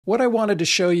What I wanted to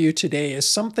show you today is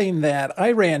something that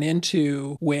I ran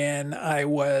into when I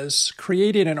was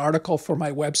creating an article for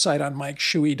my website on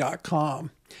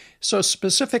MikeShuey.com. So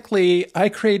specifically, I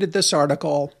created this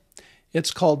article.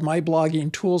 It's called My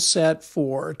Blogging Toolset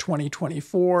for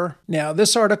 2024. Now,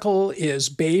 this article is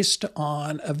based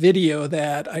on a video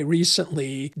that I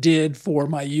recently did for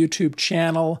my YouTube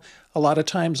channel. A lot of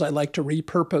times I like to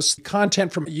repurpose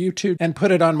content from YouTube and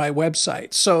put it on my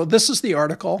website. So this is the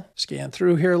article. Scan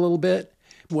through here a little bit.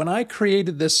 When I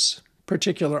created this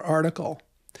particular article,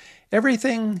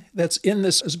 everything that's in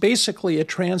this is basically a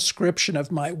transcription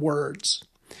of my words.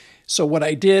 So what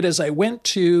I did is I went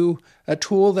to a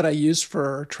tool that I use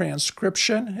for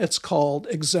transcription. It's called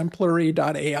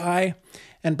Exemplary.ai.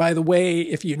 And by the way,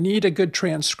 if you need a good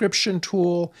transcription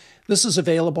tool, this is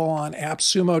available on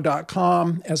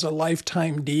AppSumo.com as a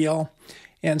lifetime deal.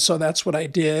 And so that's what I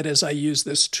did is I used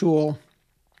this tool.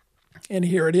 And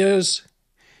here it is.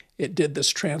 It did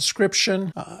this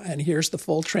transcription. And here's the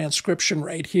full transcription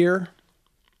right here.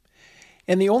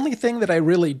 And the only thing that I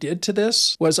really did to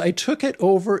this was I took it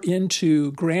over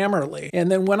into Grammarly.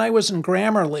 And then when I was in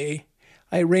Grammarly,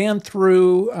 I ran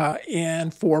through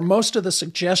and for most of the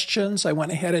suggestions, I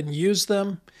went ahead and used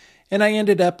them. And I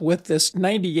ended up with this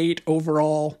 98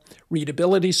 overall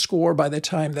readability score by the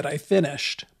time that I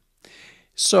finished.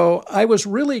 So I was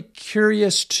really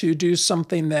curious to do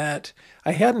something that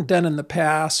I hadn't done in the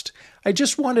past. I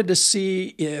just wanted to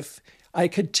see if I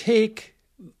could take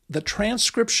the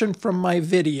transcription from my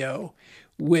video,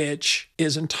 which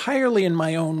is entirely in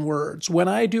my own words. When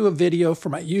I do a video for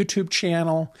my YouTube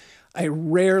channel, I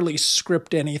rarely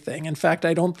script anything. In fact,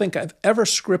 I don't think I've ever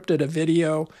scripted a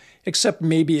video except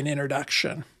maybe an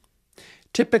introduction.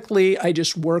 Typically, I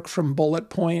just work from bullet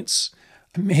points.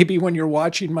 Maybe when you're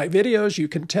watching my videos, you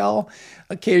can tell.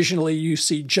 Occasionally, you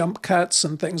see jump cuts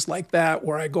and things like that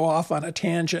where I go off on a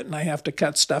tangent and I have to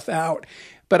cut stuff out.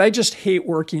 But I just hate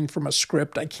working from a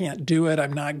script. I can't do it.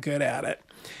 I'm not good at it.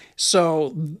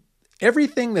 So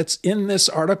everything that's in this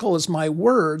article is my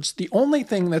words. The only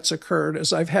thing that's occurred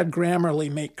is I've had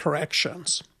Grammarly make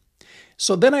corrections.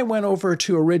 So then I went over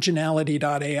to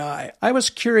Originality.ai. I was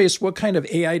curious what kind of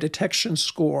AI detection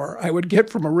score I would get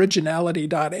from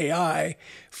Originality.ai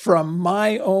from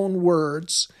my own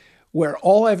words, where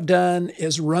all I've done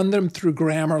is run them through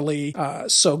Grammarly,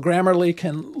 so Grammarly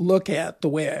can look at the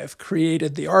way I've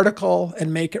created the article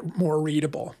and make it more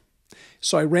readable.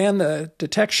 So I ran the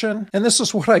detection, and this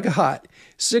is what I got.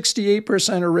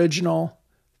 68% original,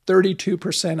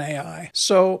 32% AI.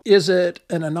 So is it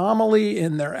an anomaly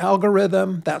in their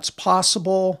algorithm? That's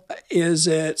possible. Is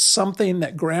it something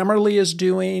that Grammarly is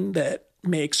doing that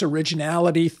makes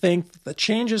Originality think the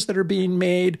changes that are being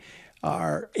made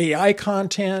are AI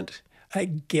content? I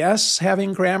guess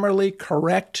having Grammarly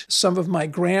correct some of my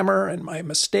grammar and my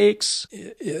mistakes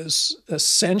is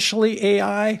essentially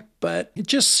AI, but it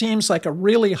just seems like a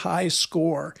really high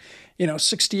score.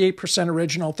 68%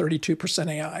 original, 32%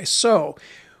 AI. So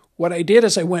what I did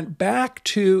is I went back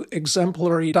to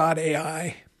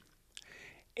Exemplary.ai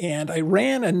and I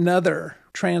ran another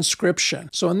transcription.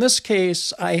 So in this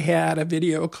case, I had a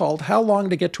video called How Long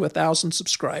to Get to 1,000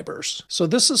 Subscribers. So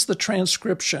this is the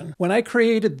transcription. When I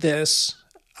created this,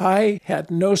 I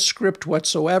had no script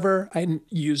whatsoever. I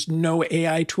used no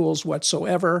AI tools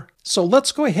whatsoever. So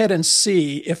let's go ahead and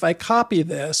see if I copy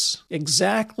this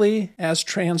exactly as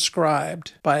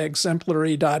transcribed by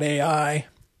Exemplary.ai. I'm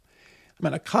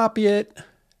going to copy it,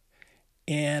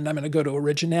 and I'm going to go to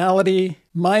Originality,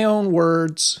 my own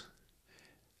words.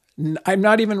 I'm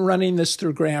not even running this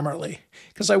through Grammarly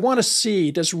because I want to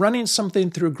see, does running something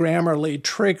through Grammarly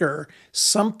trigger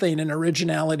something in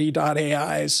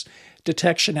Originality.ai's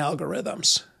detection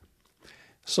algorithms?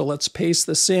 So let's paste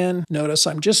this in. Notice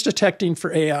I'm just detecting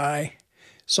for AI.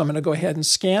 So I'm going to go ahead and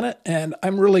scan it, and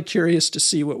I'm really curious to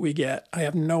see what we get. I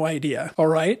have no idea. All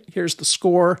right, here's the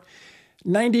score.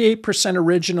 98%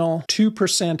 original,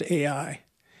 2% AI.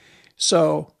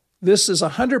 So this is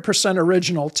 100%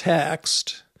 original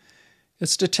text.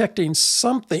 It's detecting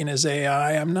something as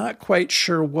AI. I'm not quite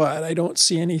sure what. I don't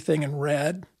see anything in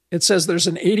red. It says there's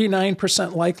an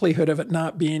 89% likelihood of it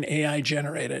not being AI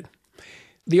generated.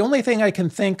 The only thing I can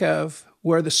think of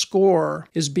where the score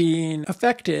is being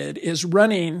affected is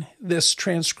running this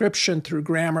transcription through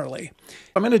Grammarly.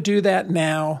 I'm going to do that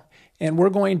now, and we're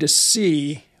going to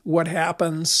see what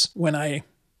happens when I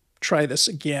try this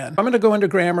again. I'm going to go into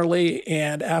Grammarly,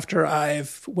 and after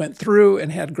I've went through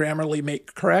and had Grammarly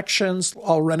make corrections,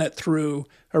 I'll run it through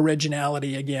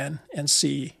Originality again and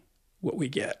see what we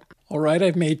get. All right,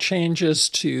 I've made changes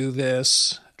to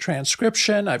this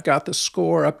transcription. I've got the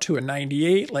score up to a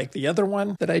 98 like the other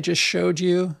one that I just showed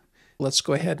you. Let's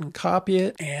go ahead and copy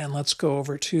it, and let's go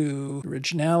over to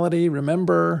originality.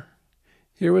 Remember,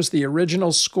 here was the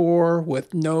original score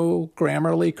with no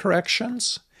Grammarly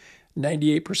corrections.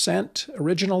 98%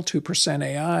 original, 2%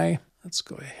 AI. Let's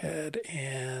go ahead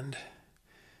and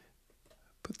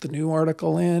put the new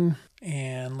article in,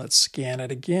 and let's scan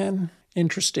it again.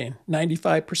 Interesting.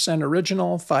 95%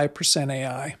 original, 5%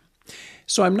 AI.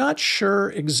 So I'm not sure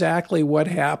exactly what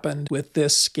happened with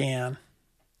this scan.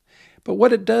 But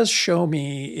what it does show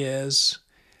me is,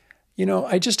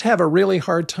 I just have a really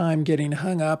hard time getting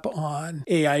hung up on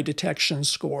AI detection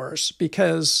scores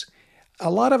because a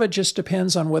lot of it just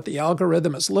depends on what the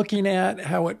algorithm is looking at,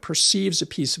 how it perceives a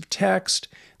piece of text.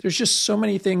 There's just so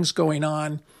many things going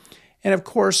on. And of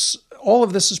course, all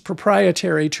of this is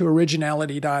proprietary to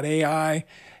AgilityWriter.ai.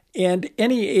 And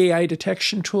any AI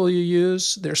detection tool you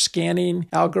use, their scanning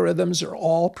algorithms are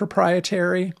all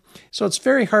proprietary. So it's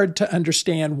very hard to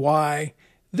understand why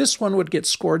this one would get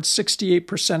scored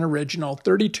 68% original,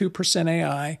 32%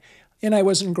 AI, and I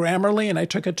was in Grammarly and I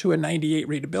took it to a 98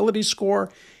 readability score.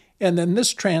 And then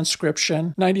this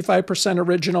transcription, 95%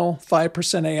 original,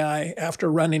 5% AI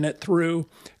after running it through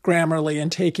Grammarly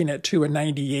and taking it to a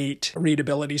 98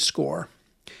 readability score.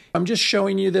 I'm just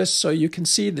showing you this so you can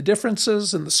see the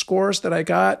differences in the scores that I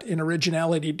got in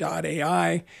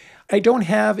Agility.ai. I don't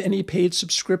have any paid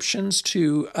subscriptions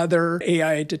to other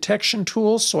AI detection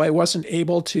tools, so I wasn't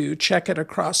able to check it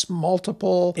across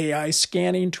multiple AI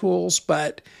scanning tools,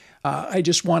 but I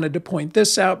just wanted to point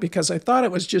this out because I thought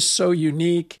it was just so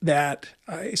unique that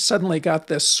I suddenly got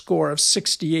this score of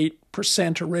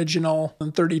 68% original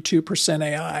and 32%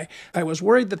 AI. I was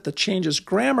worried that the changes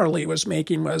Grammarly was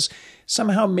making was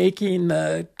somehow making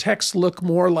the text look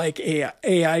more like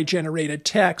AI-generated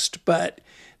text, but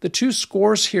the two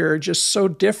scores here are just so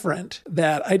different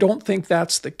that I don't think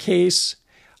that's the case.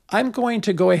 I'm going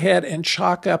to go ahead and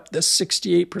chalk up the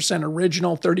 68%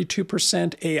 original,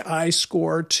 32% AI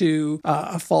score to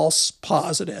a false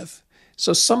positive.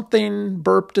 So something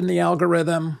burped in the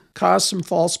algorithm, caused some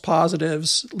false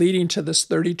positives, leading to this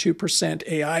 32%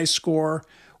 AI score,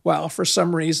 while for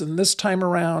some reason this time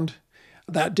around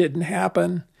that didn't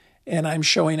happen, and I'm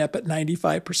showing up at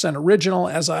 95% original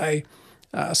as I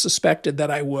suspected that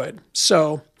I would.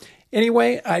 So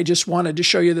anyway, I just wanted to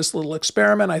show you this little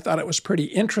experiment. I thought it was pretty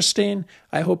interesting.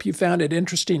 I hope you found it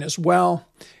interesting as well.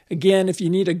 Again, if you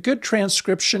need a good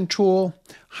transcription tool,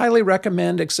 highly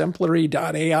recommend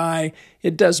Exemplary.ai.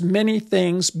 It does many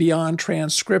things beyond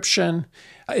transcription.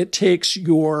 It takes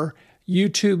your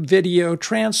YouTube video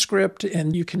transcript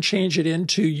and you can change it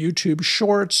into YouTube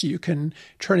Shorts. You can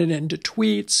turn it into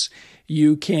tweets.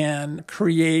 You can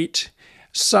create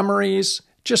summaries,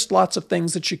 just lots of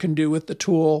things that you can do with the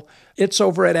tool. It's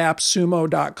over at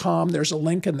AppSumo.com. There's a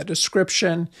link in the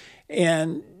description.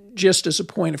 And just as a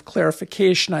point of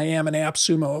clarification, I am an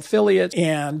AppSumo affiliate.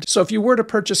 And so if you were to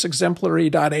purchase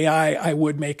Exemplary.ai, I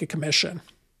would make a commission.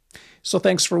 So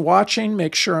thanks for watching.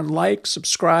 Make sure and like,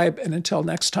 subscribe, and until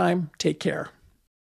next time, take care.